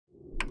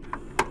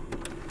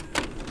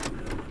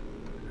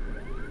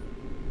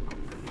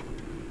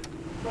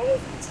What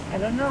is it? I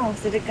don't know.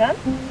 Is it a gun?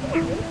 No. Do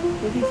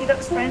you think he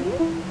looks friendly?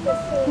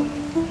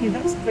 He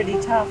looks pretty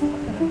tough. Look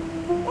at him.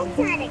 That's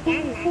not a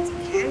gun, that's a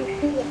camera.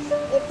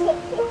 You take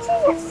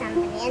pictures of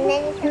somebody and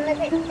then you can look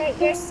at it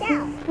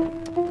yourself.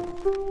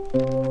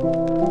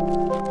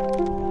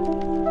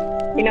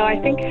 You know, I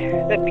think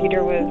that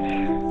Peter was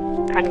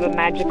kind of a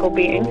magical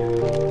being. He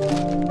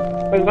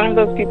was one of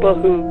those people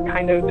who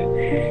kind of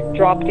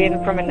dropped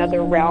in from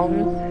another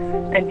realm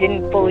and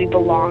didn't fully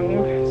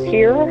belong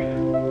here.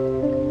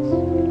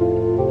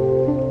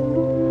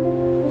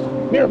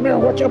 Mira,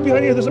 watch out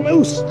behind you, there's a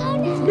moose! Oh,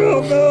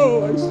 no.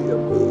 No, I see a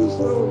moose,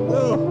 oh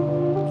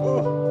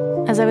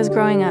no! As I was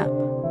growing up,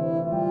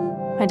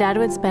 my dad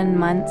would spend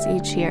months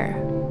each year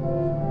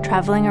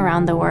traveling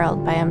around the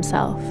world by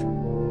himself.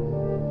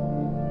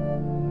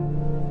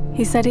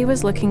 He said he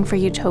was looking for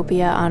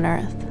Utopia on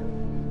Earth.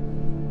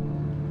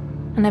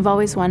 And I've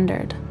always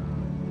wondered,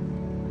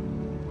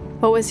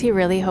 what was he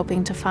really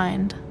hoping to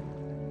find?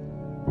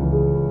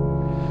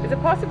 Is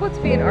it possible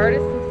to be an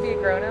artist and to be a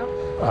grown-up?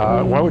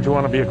 Why would you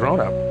want to be a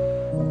grown-up?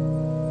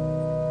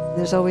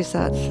 There's always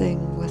that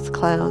thing with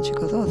clowns. You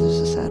go, oh, there's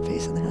a sad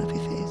face and a happy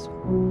face.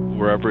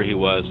 Wherever he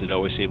was, it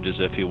always seemed as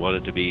if he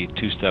wanted to be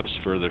 2 steps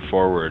further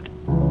forward.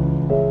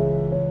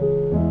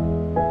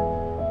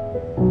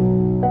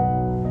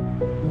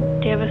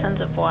 Do you have a sense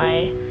of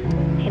why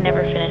he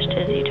never finished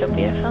his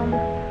Utopia film?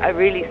 I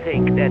really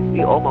think that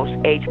we almost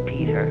ate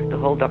Peter, the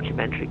whole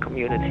documentary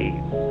community.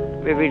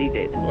 We really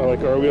did. Well,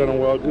 like, are we on a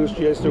wild goose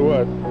chase or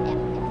what?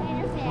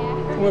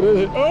 What is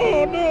it?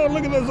 Oh no,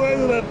 look at the size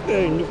of that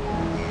thing.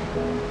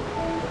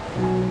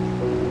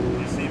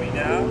 You see me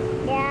now?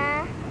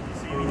 Yeah. You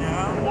see me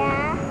now?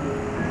 Yeah.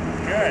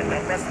 Good,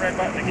 now press the red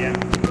button again.